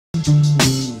Yo,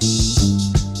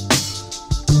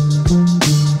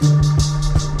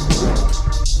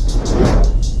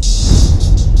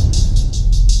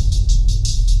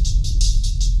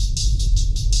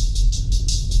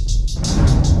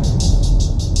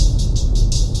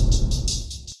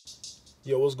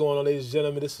 what's going on, ladies and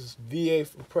gentlemen? This is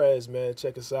VeeAye4prez, man.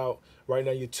 Check us out. Right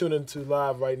now, you're tuning to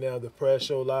live right now, the Prez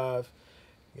Show live.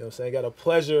 You know what I'm saying? I got a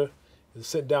pleasure to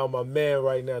sit down with my man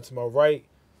right now to my right,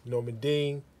 Norman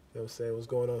Dean. You know what I'm saying? What's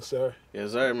going on, sir?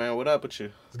 Yes, sir, man. What up with you?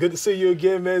 It's good to see you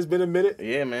again, man. It's been a minute.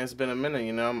 Yeah, man. It's been a minute.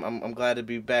 You know, I'm glad to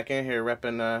be back in here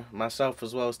repping myself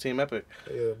as well as Team Epic.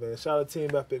 Yeah, man. Shout out to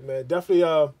Team Epic, man.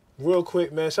 Definitely, real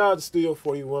quick, man. Shout out to Studio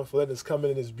 41 for letting us come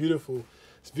in this beautiful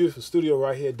studio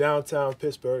right here, downtown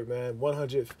Pittsburgh, man.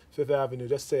 105th Avenue.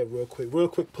 Just say it real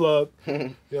quick plug. You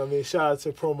know what I mean? Shout out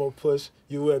to Promo Push,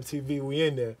 UWeb TV. We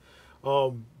in there.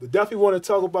 But definitely want to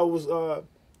talk about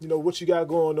you know, what you got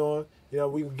going on. You know,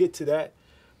 we can get to that.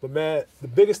 But man, the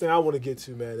biggest thing I want to get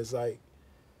to, man, is like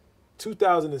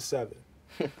 2007.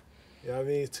 You know what I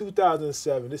mean?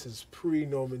 2007. This is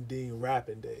pre-Norman Dean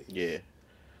rapping days. Yeah.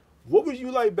 What were you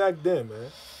like back then,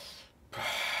 man?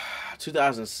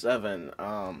 2007.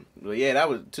 Well, yeah, that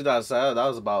was 2007. That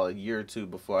was about a year or two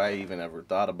before I even ever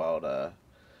thought about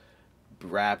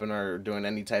rapping or doing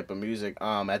any type of music.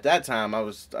 At that time,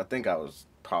 I think I was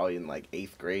probably in like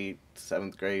 8th grade,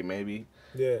 7th grade, maybe.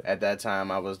 Yeah. At that time,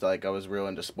 I was real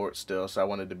into sports still, so I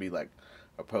wanted to be like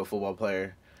a pro football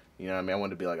player. You know what I mean? I wanted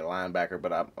to be like a linebacker,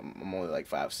 but I'm only like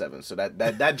 5'7", so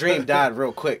that dream died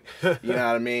real quick. You know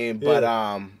what I mean?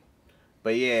 Yeah.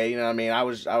 But yeah, you know what I mean? I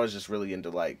was just really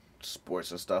into like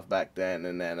sports and stuff back then,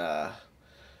 and then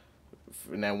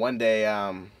one day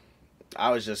I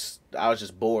was just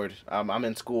bored. I'm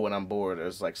in school and I'm bored. It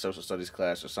was like social studies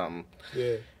class or something.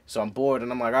 Yeah. So I'm bored and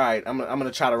I'm like, all right, I'm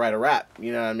gonna try to write a rap.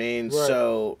 You know what I mean? Right.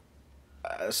 So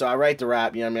I write the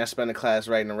rap. You know what I mean? I spend the class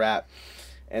writing the rap.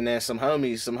 And then some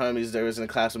homies that was in the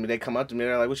class with me, they come up to me,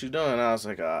 they're like, what you doing? And I was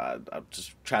like, I'm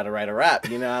just trying to write a rap,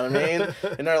 you know what I mean?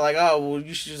 And they're like, oh, well,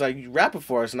 you should just, like, you rap it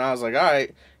for us. And I was like, all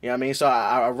right, you know what I mean? So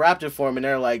I rapped it for them, and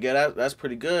they're like, yeah, that's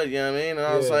pretty good, you know what I mean? And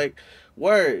I was like,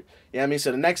 word. You know what I mean?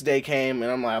 So the next day came,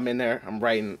 and I'm in there, I'm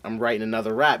writing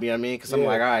another rap, you know what I mean? Because I'm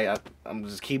like, all right, I'm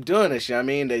just keep doing this, you know what I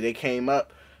mean? They came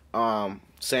up,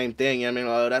 same thing, you know what I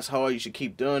mean? Oh, that's hard, you should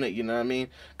keep doing it, you know what I mean?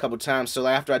 A couple times. So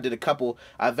after I did a couple,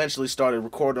 I eventually started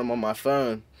recording them on my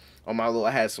phone. I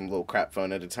had some little crap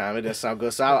phone at the time. It didn't sound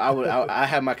good. So I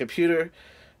had my computer,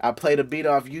 I played a beat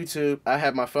off YouTube, I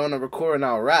had my phone on record, and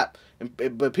I would rap.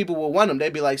 But people would want them.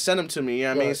 They'd be like, send them to me, you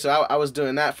know what I mean? So I was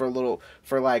doing that for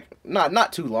like,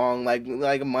 not too long, like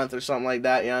a month or something like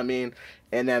that, you know what I mean?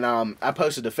 And then I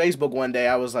posted to Facebook one day.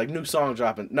 I was like, new song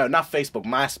dropping. No, not Facebook,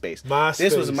 MySpace.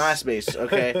 This was MySpace,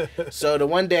 okay? So the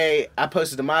one day I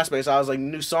posted to MySpace, I was like,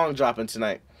 new song dropping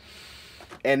tonight.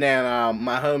 And then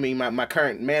my homie, my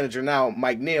current manager now,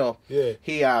 Mike Neal, yeah,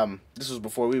 he this was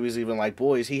before we was even like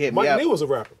boys. He hit me up. Mike Neal was a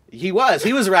rapper. He was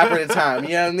a rapper at the time. You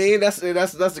know what I mean? That's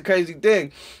the crazy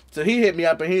thing. So he hit me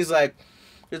up and he's like,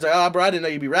 oh, bro, I didn't know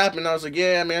you'd be rapping. And I was like,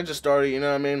 yeah, I mean, I just started. You know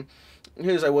what I mean?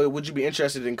 He was like, well, would you be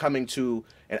interested in coming to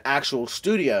an actual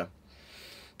studio?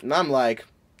 And I'm like,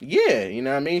 yeah, you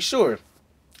know what I mean? Sure.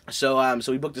 So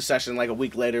we booked a session like a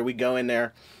week later. We go in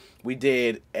there. We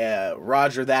did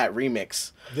Roger That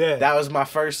remix. Yeah. That was my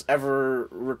first ever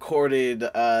recorded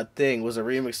thing, was a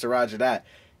remix to Roger That.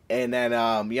 And then,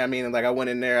 yeah, I mean, like I went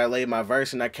in there, I laid my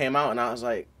verse, and I came out, and I was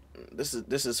like, this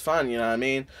is fun, you know what I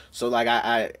mean? So like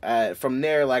I from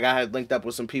there, like I had linked up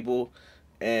with some people,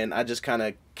 and I just kind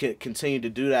of continued to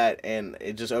do that, and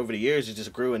it just over the years it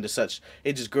just grew into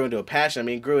a passion. I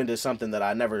mean, it grew into something that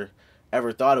I never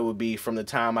ever thought it would be, from the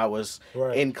time I was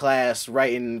in class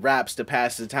writing raps to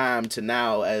pass the time to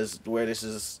now, as where this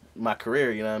is my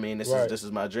career, you know what I mean? This is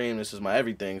my dream, this is my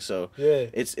everything. So yeah,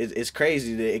 it's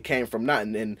crazy that it came from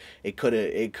nothing, and it could have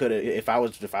if I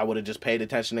would have just paid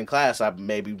attention in class, I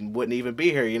maybe wouldn't even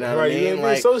be here, you know what I mean?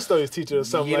 Like social studies teacher or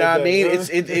something, you know like what I mean? Huh?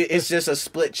 It's just a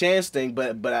split chance thing,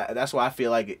 but that's why I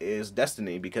feel like it is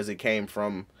destiny, because it came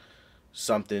from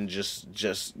something just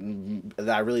that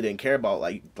I really didn't care about,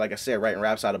 like I said, writing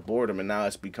raps out of boredom, and now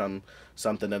it's become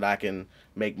something that I can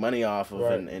make money off of,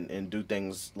 and do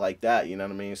things like that, you know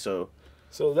what I mean? So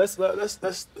let's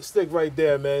stick right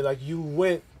there, man. Like, you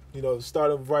went, you know,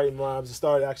 started writing rhymes and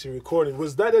started actually recording.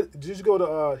 Was that it? Did you go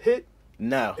to Hit?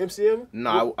 No. MCM?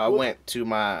 No, I went to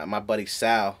my buddy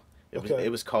Sal.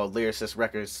 It was called Lyricist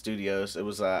Records Studios. It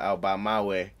was out by My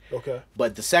Way. Okay.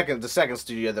 But the second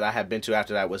studio that I had been to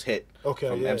after that was Hit. Okay.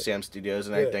 From MCM Studios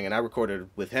and everything, and I recorded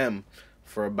with him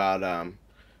for about a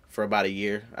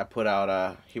year. I put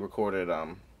out he recorded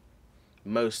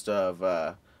most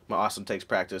of my Awesome Takes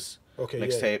Practice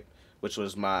mixtape, which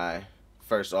was my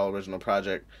first all original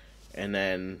project. And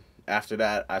then after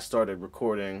that, I started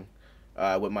recording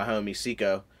with my homie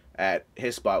Seiko at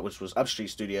his spot, which was Upstreet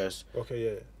Studios.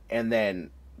 And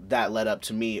then that led up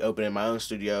to me opening my own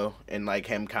studio and like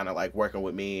him kind of like working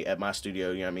with me at my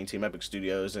studio, you know what I mean, Team Epic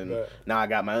Studios, and now I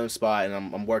got my own spot and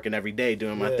I'm working every day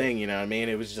doing my thing, you know what I mean.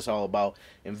 It was just all about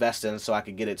investing so I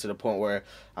could get it to the point where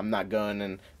I'm not going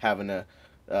and having to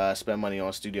spend money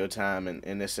on studio time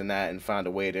and this and that and find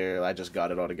a way there. I just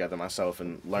got it all together myself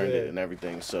and learned it and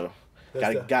everything. So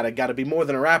gotta be more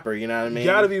than a rapper, you know what I mean?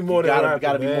 Gotta be more than a rapper.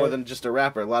 Gotta be more than just a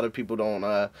rapper. A lot of people don't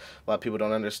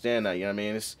understand that, you know what I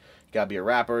mean? You gotta be a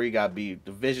rapper, you gotta be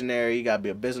the visionary, you gotta be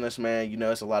a businessman, you know,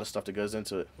 it's a lot of stuff that goes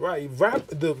into it. Right.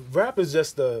 Rap is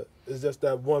just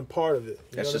that one part of it.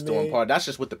 That's just the one part. That's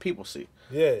just what the people see.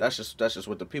 Yeah. That's just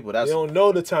what the people they don't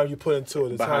know the time you put into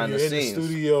it, the time you're in the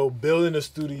studio, building the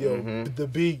studio, the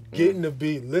beat, getting the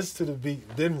beat, listen to the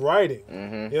beat, then writing.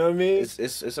 You know what I mean?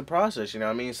 It's a process, you know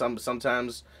what I mean?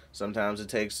 Sometimes it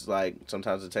takes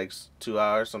 2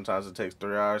 hours, sometimes it takes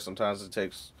 3 hours, sometimes it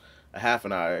takes a half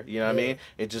an hour, you know what I mean?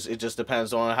 It just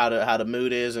depends on how the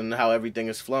mood is and how everything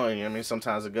is flowing, you know what I mean?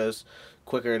 Sometimes it goes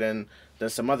quicker than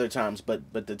some other times, but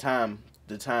the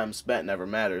time spent never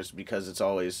matters because it's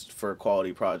always for a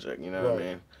quality project, you know what I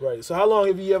mean? Right. So how long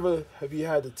have you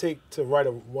had to take to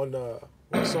write one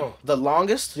song? The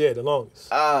longest? Yeah, the longest.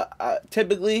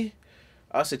 Typically,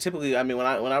 I mean, when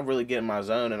I really get in my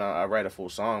zone and I write a full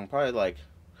song, probably like,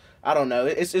 I don't know.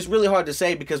 It's really hard to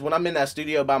say because when I'm in that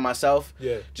studio by myself,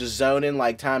 just zoning,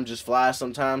 like time just flies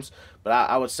sometimes. But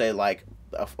I would say like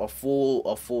a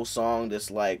full song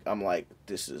that's like, I'm like,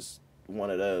 this is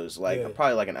one of those. Like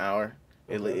probably like an hour,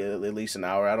 at least an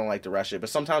hour. I don't like to rush it,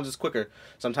 but sometimes it's quicker.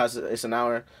 Sometimes it's an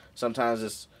hour.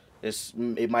 Sometimes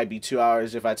it might be 2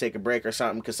 hours if I take a break or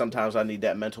something, because sometimes I need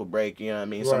that mental break. You know what I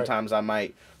mean? Right. Sometimes I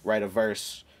might write a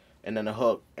verse and then a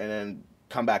hook and then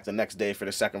come back the next day for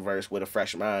the second verse with a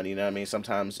fresh mind, you know what I mean?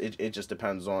 Sometimes it just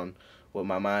depends on what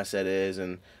my mindset is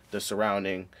and the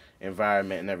surrounding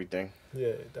environment and everything.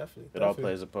 Yeah, definitely. It all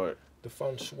plays a part. The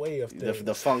feng shui of things.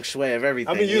 The feng shui of everything.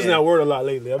 I've been using that word a lot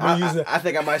lately. I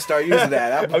think I might start using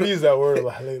that. I've used that word a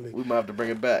lot lately. We might have to bring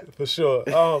it back. For sure.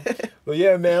 But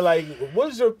yeah, man, like,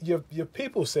 what does your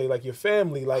people say? Like, your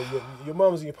family, like, your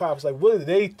moms and your pops, like, what do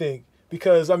they think?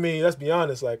 Because, I mean, let's be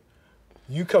honest, like,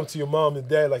 you come to your mom and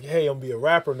dad like, hey, I'm gonna be a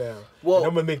rapper now. Well, and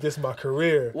I'm gonna make this my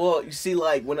career. Well, you see,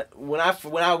 like when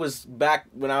I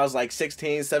was like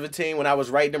 16, 17, when I was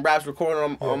writing them raps,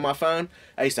 recording on my phone,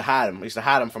 I used to hide them. I used to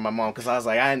hide them from my mom because I was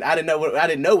like, I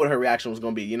didn't know what her reaction was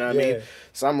gonna be. You know what I mean?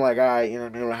 So I'm like, all right, you know,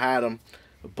 I'm gonna hide them.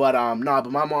 But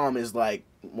but my mom is like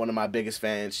one of my biggest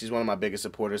fans. She's one of my biggest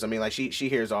supporters. I mean, like she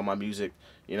hears all my music.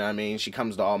 You know what I mean? She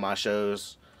comes to all my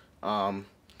shows.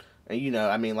 And, you know,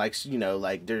 I mean, like, you know,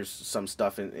 like, there's some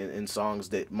stuff in songs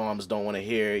that moms don't want to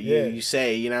hear you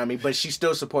say, you know what I mean? But she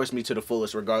still supports me to the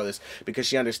fullest regardless because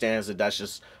she understands that that's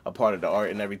just a part of the art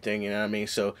and everything, you know what I mean?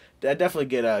 So I definitely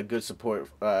get good support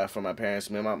from my parents.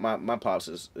 I mean, my pops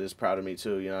is proud of me,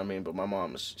 too, you know what I mean? But my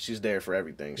mom, she's there for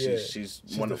everything. She's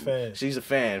one of the fans. She's a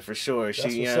fan, for sure.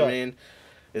 You know what I mean?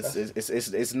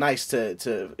 It's nice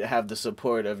to have the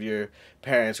support of your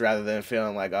parents rather than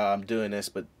feeling like, oh, I'm doing this,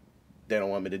 but they don't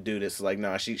want me to do this. Like,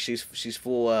 nah, she's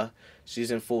full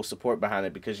she's in full support behind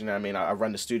it because, you know what I mean, I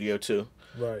run the studio too,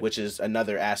 which is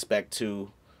another aspect to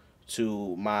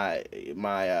my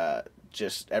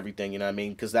just everything, you know what I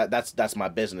mean, because that's my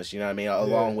business, you know what I mean,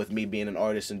 along with me being an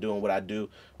artist and doing what I do.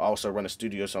 I also run a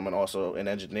studio, so I'm also an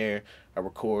engineer. I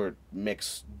record,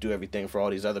 mix, do everything for all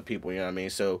these other people, you know what I mean.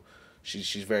 So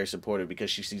she's very supportive because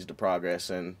she sees the progress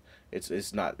and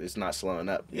it's not slowing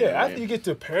up. After you get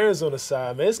your parents on the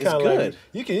side, man, it's kind of like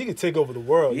you can take over the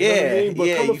world. You know what I mean?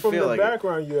 But coming from the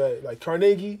background you're at, like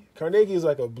Carnegie is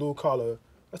like a blue collar.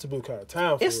 That's a blue collar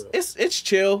town. It's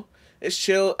chill. It's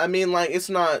chill. I mean, like it's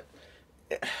not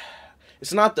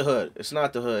the hood. It's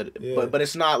not the hood. Yeah. But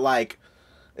it's not like.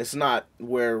 It's not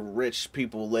where rich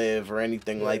people live or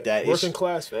anything like that. Working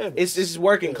class family. It's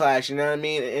working class, you know what I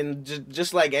mean? And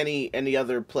just like any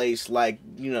other place, like,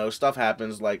 you know, stuff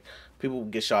happens, like people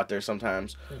get shot there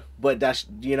sometimes. But that's,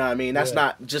 you know what I mean? That's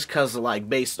not just because of, like,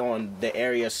 based on the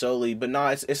area solely. But no,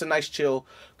 it's a nice, chill,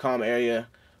 calm area.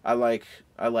 I like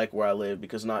where I live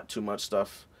because not too much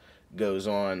stuff goes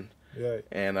on. Right.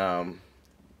 And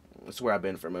it's where I've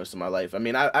been for most of my life. I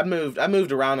mean, I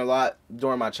moved around a lot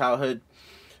during my childhood.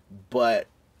 But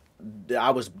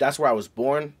that's where I was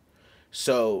born.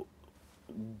 So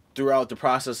throughout the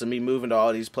process of me moving to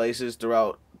all these places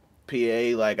throughout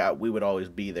PA, like we would always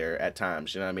be there at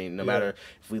times, you know what I mean? No matter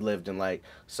if we lived in like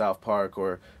South Park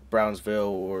or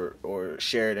Brownsville or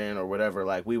Sheridan or whatever,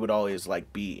 like we would always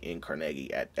like be in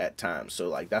Carnegie at times. So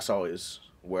like that's always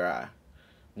where I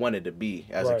wanted to be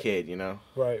as a kid, you know.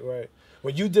 Right.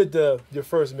 When you did your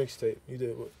first mixtape, you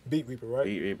did Beat Reaper, right?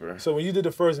 Beat Reaper. So when you did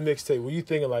the first mixtape, were you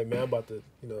thinking like, man, I'm about to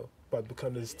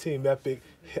become this Team Epic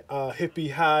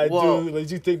hippie high dude? Like,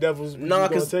 did you think that was no?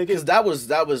 Because that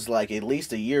was like at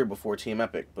least a year before Team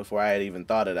Epic, before I had even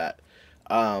thought of that.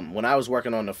 When I was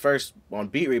working on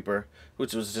Beat Reaper,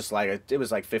 which was just like it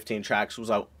was like 15 tracks, it was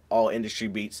like all industry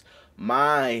beats.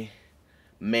 My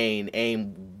main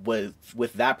aim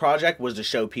with that project was to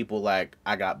show people like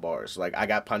I got bars, like I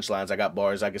got punchlines, I got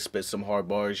bars, I could spit some hard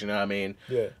bars, you know what I mean?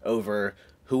 Yeah. Over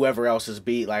whoever else's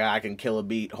beat, like I can kill a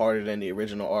beat harder than the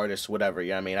original artist, whatever, you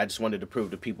know what I mean? I just wanted to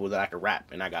prove to people that I could rap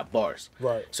and I got bars.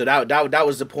 Right. So that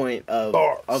was the point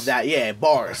of that, yeah,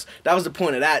 bars. That was the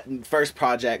point of that first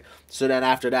project. So then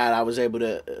after that I was able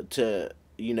to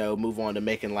you know, move on to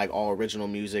making like all original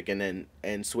music and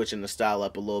switching the style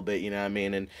up a little bit, you know what I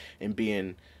mean, and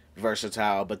being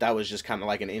versatile. But that was just kind of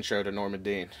like an intro to Norman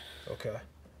Dean. Okay.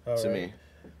 Me.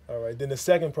 All right. Then the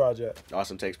second project.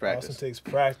 Awesome Takes Practice. Awesome Takes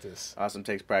Practice. Awesome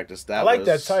Takes Practice. I like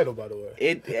that title, by the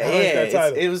way.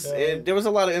 There was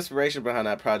a lot of inspiration behind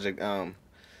that project.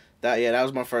 That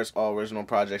was my first all original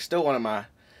project. Still one of my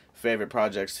favorite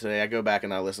projects today. I go back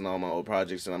and I listen to all my old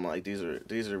projects and I'm like, these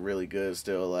are really good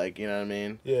still, like, you know what I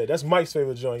mean? Yeah, that's Mike's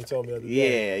favorite joint, you told me the other day.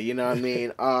 Yeah, you know what I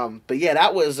mean? But yeah,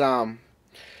 that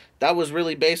was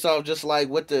really based off just like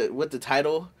what the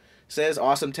title says,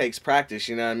 Awesome Takes Practice,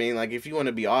 you know what I mean? Like if you want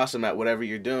to be awesome at whatever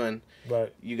you're doing,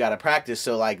 right, you gotta practice.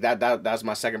 So like that's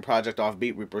my second project off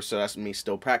Beat Reaper, so that's me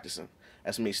still practicing.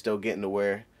 That's me still getting to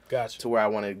where I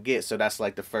want to get. So that's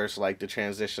like the first, like the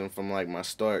transition from like my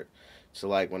start. So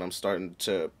like when I'm starting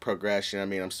to progress, you know what I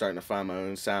mean, I'm starting to find my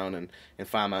own sound and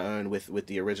find my own with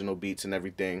the original beats and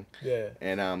everything. Yeah.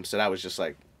 And so that was just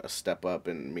like a step up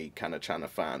in me kind of trying to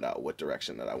find out what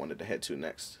direction that I wanted to head to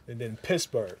next. And then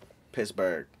Pittsburgh,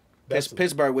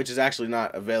 which is actually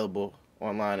not available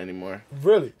online anymore.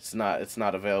 Really? It's not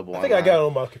available. I think I got it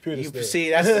on my computer. You see,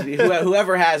 that's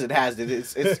whoever has it has it.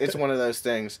 It's one of those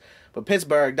things. But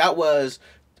Pittsburgh, that was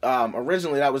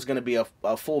originally that was going to be a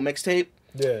full mixtape.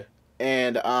 Yeah.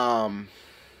 And I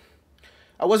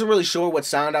wasn't really sure what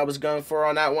sound I was going for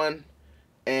on that one,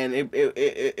 and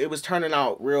it was turning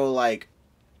out real like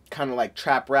kind of like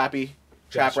trap rapish.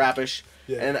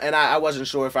 Yeah. And I wasn't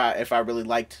sure if I really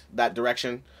liked that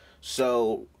direction.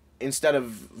 So instead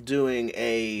of doing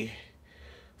a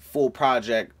full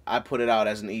project, I put it out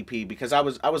as an EP because I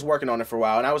was working on it for a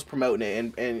while and I was promoting it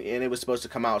and it was supposed to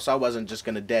come out, so I wasn't just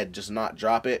gonna just not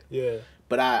drop it. Yeah.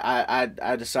 But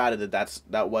I decided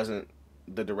that wasn't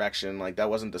the direction, like that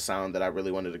wasn't the sound that I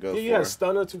really wanted to go for. You had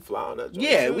Stunner to Fly on that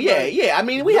joint. Yeah. I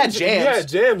mean, we had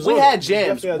jams. We had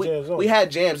jams,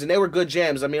 and they were good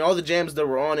jams. I mean, all the jams that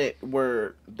were on it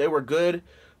were good,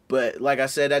 but like I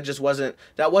said,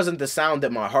 that wasn't the sound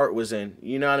that my heart was in.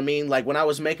 You know what I mean? Like when I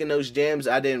was making those jams,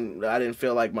 I didn't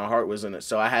feel like my heart was in it.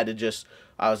 So I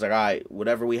was like, all right,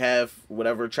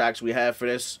 whatever tracks we have for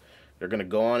this, they're going to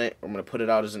go on it. I'm going to put it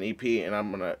out as an EP, and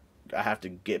I have to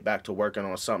get back to working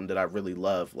on something that I really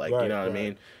love. Like, you know what I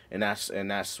mean? And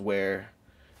that's where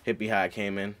Hippie High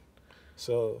came in.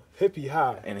 So, Hippie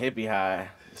High. And Hippie High.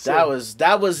 That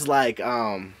was like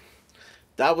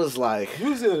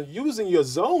you was in your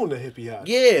zone, the Hippie High.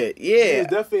 Yeah. You was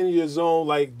definitely in your zone.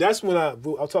 Like, that's when I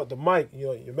talked to Mike,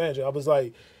 your manager. I was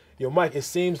like, Mike, it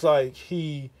seems like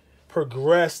he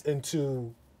progressed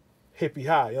into Hippie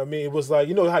High. You know what I mean? It was like,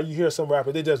 you know how you hear some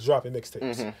rapper, they just dropping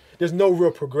mixtapes. Mm-hmm. There's no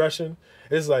real progression.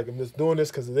 It's like, I'm just doing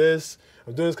this because of this.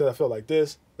 I'm doing this because I felt like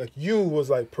this. Like, you was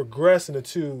like progressing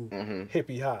into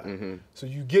Hippie High. Mm-hmm. So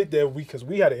you get there, because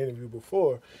we had an interview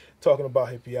before talking about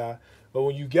Hippie High. But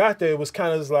when you got there, it was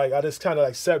kind of like, I just kind of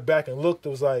like sat back and looked. It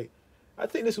was like, I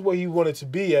think this is where he wanted to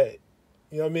be at.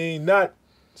 You know what I mean? Not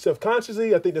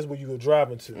self-consciously. I think that's what you were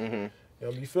driving to.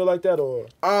 Mm-hmm. You feel like that, or?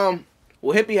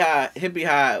 Well, Hippie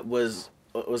High was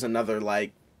another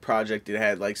like project that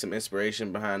had like some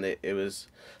inspiration behind it. It was,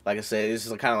 like I said, it's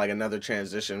kind of like another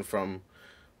transition from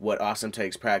what Awesome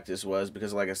Takes Practice was,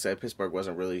 because like I said, Pittsburgh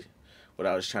wasn't really what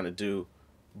I was trying to do.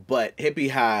 But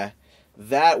Hippie High,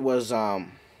 that was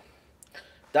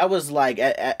like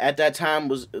at that time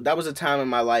was a time in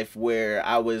my life where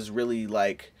I was really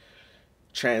like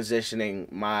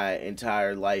transitioning my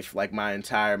entire life, like my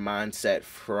entire mindset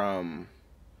from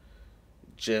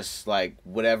just like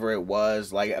whatever it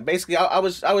was, like basically I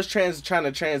was trying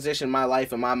to transition my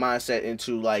life and my mindset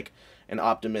into like an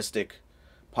optimistic,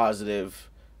 positive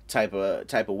type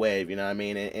of wave, you know what I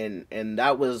mean? And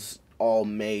that was all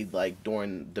made like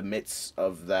during the midst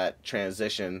of that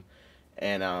transition,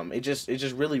 and it just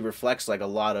really reflects like a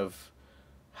lot of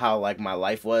how like my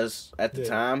life was at the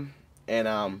time,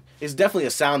 and it's definitely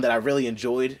a sound that I really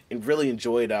enjoyed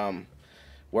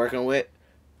working with.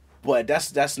 But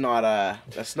that's not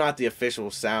the official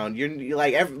sound. You're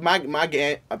like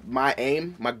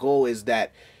my goal is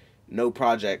that no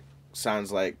project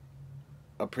sounds like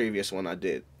a previous one I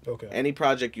did. Okay. Any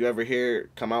project you ever hear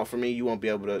come out from me, you won't be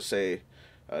able to say,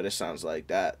 this sounds like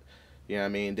that. You know what I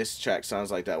mean? This track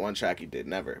sounds like that one track you did.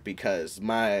 Never. Because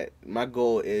my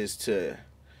goal is to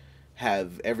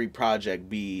have every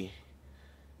project be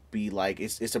like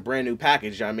it's a brand new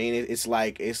package. You know what I mean? It's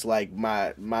like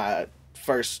my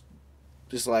first.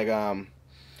 Just like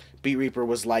Beat Reaper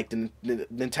was like the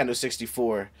Nintendo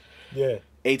 64. Yeah.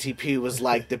 ATP was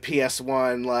like the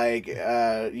PS1, like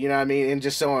you know what I mean, and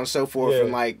just so on and so forth. Yeah.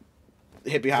 And like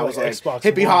Hippie Hop was like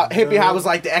Hippie Hop was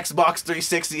like the Xbox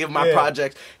 360 of my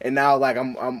project, and now like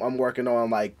I'm working on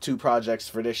like 2 projects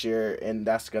for this year, and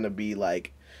that's gonna be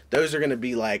like those are gonna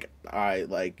be like all right,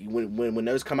 like when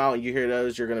those come out and you hear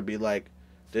those, you're gonna be like,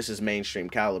 this is mainstream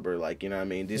caliber, like you know what I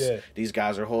mean. These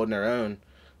guys are holding their own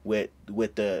with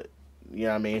the, you know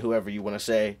what I mean, whoever you want to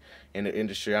say in the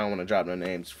industry. I don't want to drop no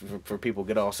names for people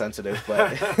get all sensitive,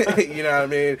 but you know what I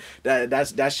mean.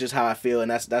 That's just how I feel, and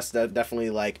that's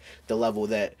definitely like the level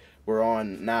that we're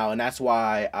on now, and that's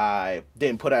why I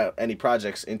didn't put out any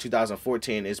projects in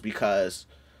 2014 is because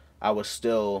I was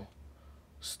still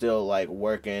like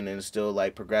working and still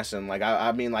like progressing. Like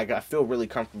I mean like I feel really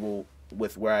comfortable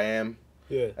with where I am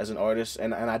as an artist,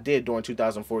 and I did during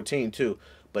 2014 too.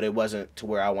 But it wasn't to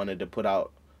where I wanted to put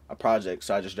out a project,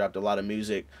 so I just dropped a lot of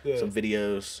music, some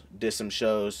videos, did some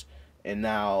shows, and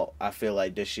now I feel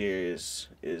like this year is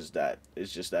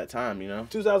just that time, you know.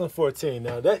 2014.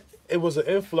 Now that it was an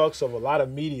influx of a lot of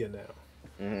media now.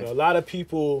 Mm-hmm. You know, a lot of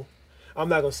people. I'm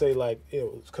not gonna say like it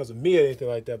was because of me or anything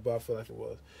like that, but I feel like it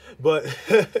was. But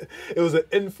it was an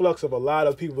influx of a lot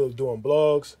of people doing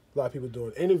blogs, a lot of people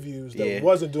doing interviews that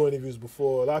wasn't doing interviews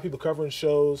before, a lot of people covering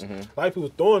shows, a lot of people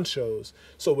throwing shows.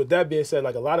 So with that being said,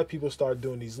 like a lot of people started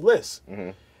doing these lists.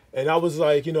 And I was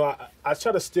like, you know, I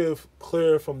try to steer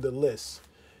clear from the list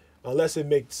unless it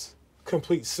makes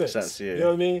complete sense. You know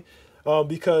what I mean?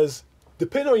 Because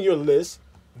depending on your list,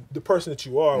 the person that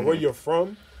you are, where you're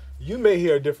from, you may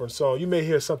hear a different song. You may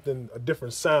hear a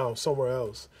different sound somewhere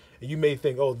else. And you may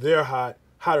think, oh, they're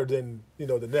hotter than, you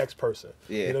know, the next person.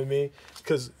 Yeah. You know what I mean?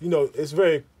 Because, you know, it's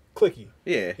very clicky.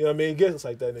 Yeah. You know what I mean? It gets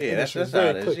like that in the industry. That's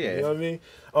very clicky. Yeah. You know what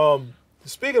I mean?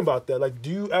 Speaking about that, like,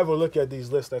 do you ever look at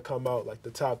these lists that come out, like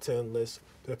the top 10 lists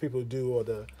that people do, or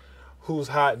the who's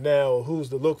hot now, or who's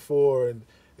to look for, and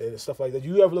stuff like that?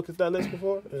 You ever looked at that list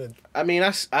before? I mean,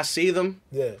 I see them.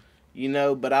 Yeah. You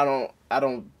know, but I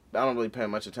don't really pay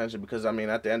much attention because, I mean,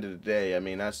 at the end of the day, I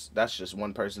mean, that's just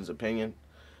one person's opinion.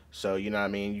 So, you know what I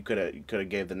mean? You could have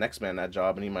gave the next man that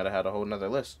job and he might have had a whole nother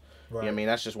list. Right. You know what I mean?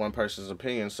 That's just one person's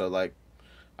opinion. So, like,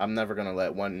 I'm never going to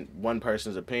let one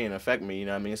person's opinion affect me. You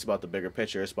know what I mean? It's about the bigger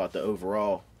picture. It's about the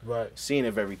overall scene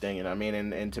of everything. You know what I mean?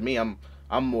 And to me, I'm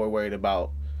more worried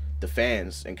about the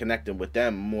fans and connecting with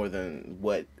them more than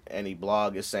what any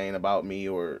blog is saying about me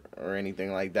or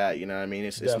anything like that. You know what I mean?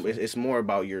 It's more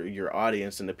about your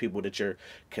audience and the people that you're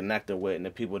connecting with and the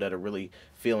people that are really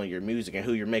feeling your music and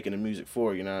who you're making the music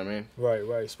for. You know what I mean?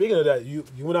 Right. Speaking of that, you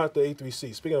went out to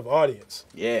A3C. Speaking of audience,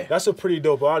 that's a pretty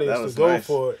dope audience to go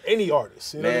for any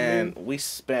artist. You know what I mean?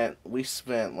 we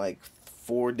spent like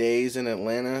 4 days in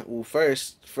Atlanta. Well,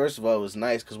 first of all, it was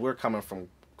nice because we're coming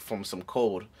from some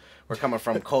cold. We're coming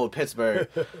from cold Pittsburgh,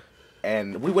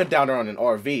 and we went down there on an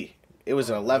RV. It was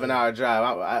an 11-hour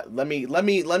drive. Let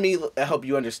me help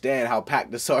you understand how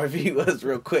packed this RV was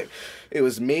real quick. It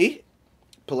was me,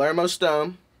 Palermo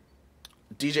Stone,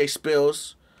 DJ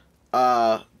Spills,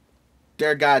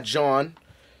 their guy John,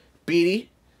 Beatty,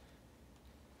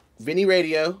 Vinny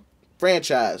Radio,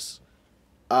 Franchise,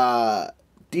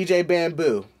 DJ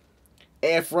Bamboo,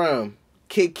 F. Rome,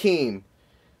 Kid Keem,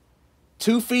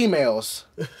 2 females,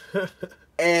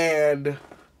 and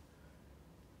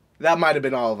that might have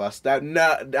been all of us.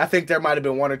 I think there might have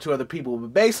been 1 or 2 other people,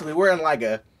 but basically we're in like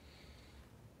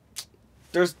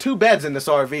there's 2 beds in this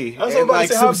RV and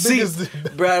like some seats,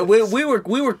 bro.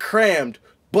 We were crammed,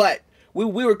 but we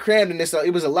were crammed in this.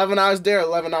 It was 11 hours there,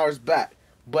 11 hours back.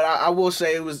 But I will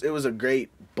say it was a great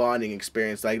bonding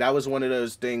experience. Like that was one of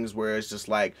those things where it's just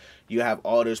like you have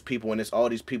all those people and it's all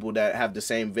these people that have the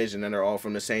same vision and they're all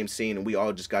from the same scene and we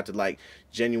all just got to like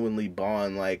genuinely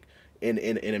bond. Like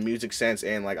in a music sense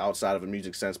and like outside of a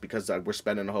music sense, because like we're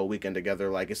spending the whole weekend together.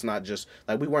 Like it's not just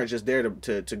like we weren't just there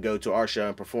to go to our show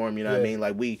and perform, you know what I mean?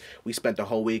 Like we spent the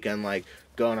whole weekend like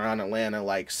going around Atlanta,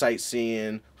 like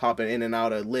sightseeing, hopping in and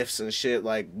out of lifts and shit,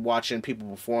 like watching people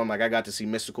perform. Like I got to see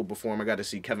Mystical perform, I got to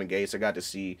see Kevin Gates, I got to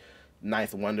see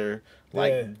Ninth Wonder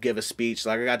like give a speech.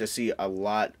 Like I got to see a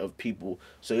lot of people.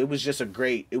 So it was just a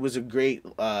great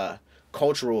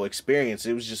cultural experience.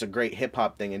 It was just a great hip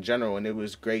hop thing in general, and it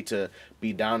was great to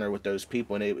be down there with those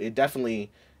people, and it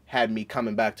definitely had me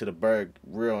coming back to the Berg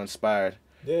real inspired.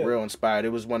 Real inspired. It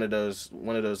was one of those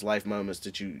life moments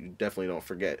that you definitely don't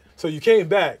forget. So you came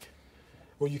back.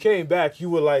 When you came back, you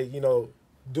were like, you know,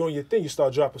 doing your thing. You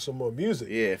start dropping some more music.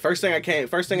 Yeah. First thing I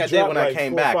did when I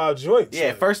came back. 4 or 5 joints. Yeah.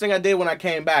 Like. First thing I did when I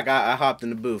came back, I hopped in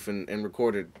the booth and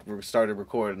started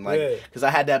recording, like, because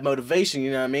I had that motivation. You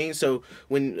know what I mean? So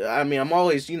I'm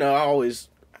always, you know, I always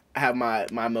have my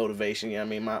motivation. You know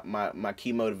what I mean? My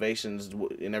key motivations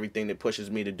and everything that pushes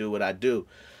me to do what I do.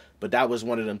 But that was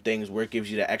one of them things where it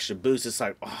gives you that extra boost. It's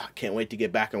like, oh, I can't wait to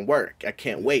get back and work. I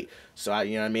can't wait. So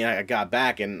you know what I mean? I got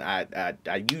back and I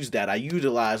used that. I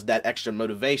utilized that extra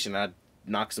motivation. I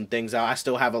knocked some things out. I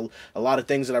still have a lot of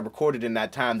things that I recorded in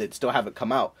that time that still haven't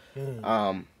come out.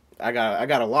 I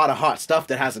got a lot of hot stuff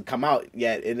that hasn't come out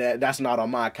yet, and that's not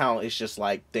on my account. It's just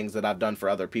like things that I've done for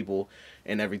other people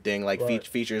and everything, like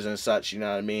features and such. You know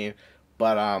what I mean?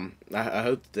 But I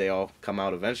hope that they all come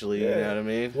out eventually. You know what I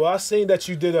mean? Well, I seen that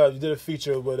you did a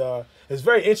feature with it's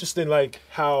very interesting, like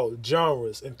how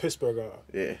genres in Pittsburgh are.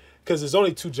 Yeah. Because there's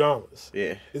only 2 genres.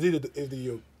 Yeah. It's either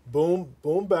you boom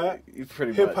bap,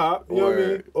 hip hop, you know what I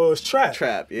mean, or it's trap.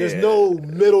 Trap. Yeah. There's no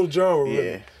middle genre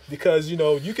really, because you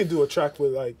know you can do a track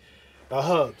with like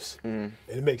hubs and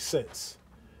it makes sense.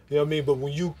 You know what I mean? But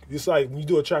when you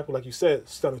do a track with, like you said,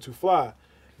 Stunning Too Fly,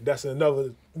 that's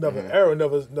another era,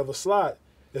 another slot.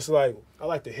 It's like, I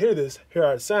like to hear this, hear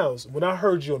how it sounds. When I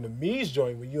heard you on the Mees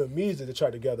joint, when you and Mees did the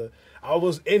track together, I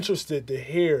was interested to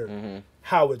hear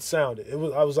how it sounded.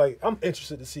 I was like, I'm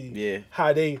interested to see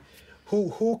how they,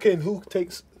 who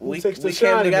takes the shine. We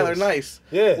came together nice.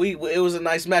 Yeah, it was a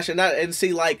nice mesh, and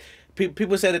see, like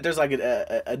people say that there's like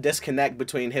a disconnect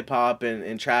between hip hop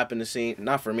and trap in the scene.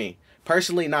 Not for me.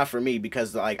 Personally, not for me,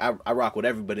 because like I rock with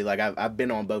everybody. Like I've been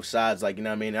on both sides. Like, you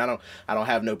know what I mean? I don't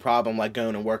have no problem like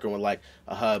going and working with like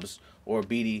a Hubs or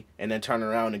Beatty and then turning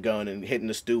around and going and hitting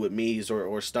the stew with Mees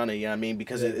or Stunner, you know what I mean?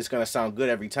 Because it's gonna sound good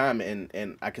every time,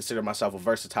 and I consider myself a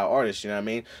versatile artist, you know what I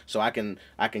mean? So I can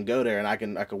go there and I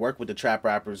can work with the trap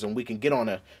rappers and we can get on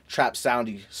a trap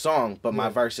soundy song, but my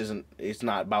verse it's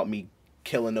not about me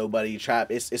killing nobody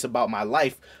trap. It's about my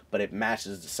life, but it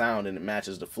matches the sound and it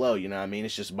matches the flow, you know what I mean?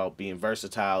 It's just about being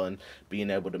versatile and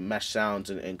being able to mesh sounds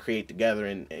and create together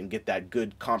and get that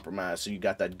good compromise, so you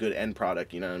got that good end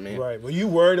product, you know what I mean? Right. Were you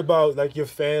worried about like your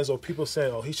fans or people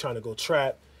saying, oh, he's trying to go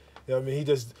trap? You know what I mean? He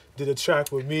just did a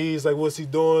track with me. He's like, what's he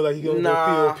doing? Like, he gonna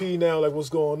go POP now? Like, what's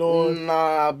going on?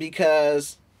 Nah,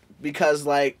 because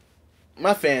like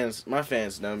my fans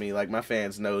know me. Like, my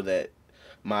fans know that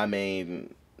my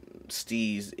main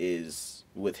steez is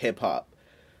with hip hop,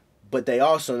 but they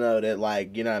also know that,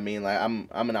 like, you know what I mean, like I'm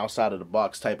an outside of the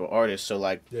box type of artist, so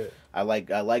like I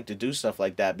like to do stuff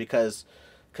like that, because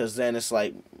then it's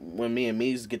like when me and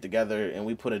Mees get together and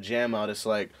we put a jam out, it's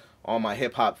like all my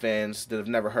hip hop fans that have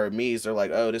never heard Mees, they're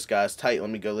like, oh, this guy's tight, let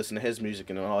me go listen to his music,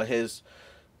 and all his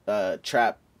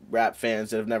trap rap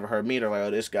fans that have never heard me, they're like, oh,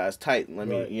 this guy's tight, let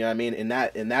me, you know what I mean, and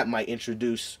that might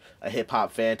introduce a hip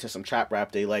hop fan to some trap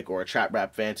rap they like, or a trap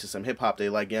rap fan to some hip hop they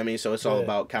like, you know what I mean? So it's all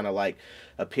about kind of like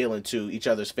appealing to each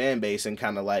other's fan base and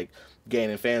kind of like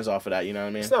gaining fans off of that, you know what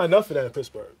I mean? It's not enough of that in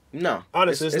Pittsburgh. No,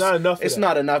 honestly, it's not enough. It's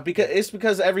not enough,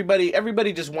 because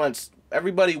everybody just wants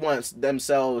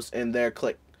themselves and their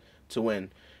clique to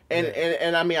win,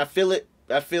 and I mean, I feel it,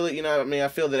 you know what I mean? I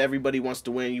feel that everybody wants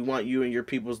to win. You want you and your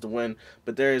peoples to win,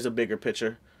 but there is a bigger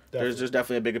picture. Definitely. There's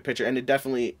definitely a bigger picture, and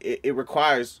it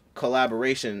requires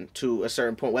collaboration to a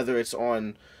certain point, whether it's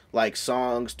on like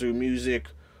songs through music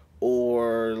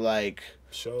or like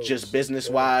shows, just business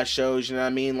wise shows, you know what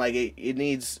I mean? Like it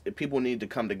needs, people need to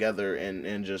come together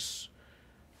and just,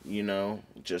 you know,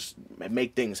 just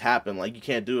make things happen. Like, you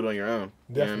can't do it on your own.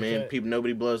 You know what I mean? People,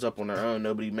 nobody blows up on their own.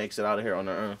 Nobody makes it out of here on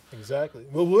their own. Exactly.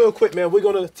 Well, real quick, man, we're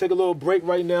gonna take a little break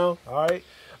right now. All right.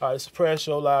 It's a Prez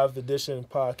Show Live Edition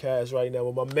podcast right now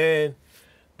with my man,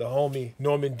 the homie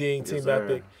Norman Dean, Team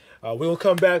Epic. We're gonna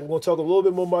come back. We're gonna talk a little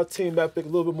bit more about Team Epic, a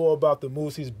little bit more about the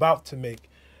moves he's about to make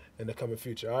in the coming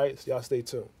future. All right. So y'all stay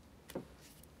tuned.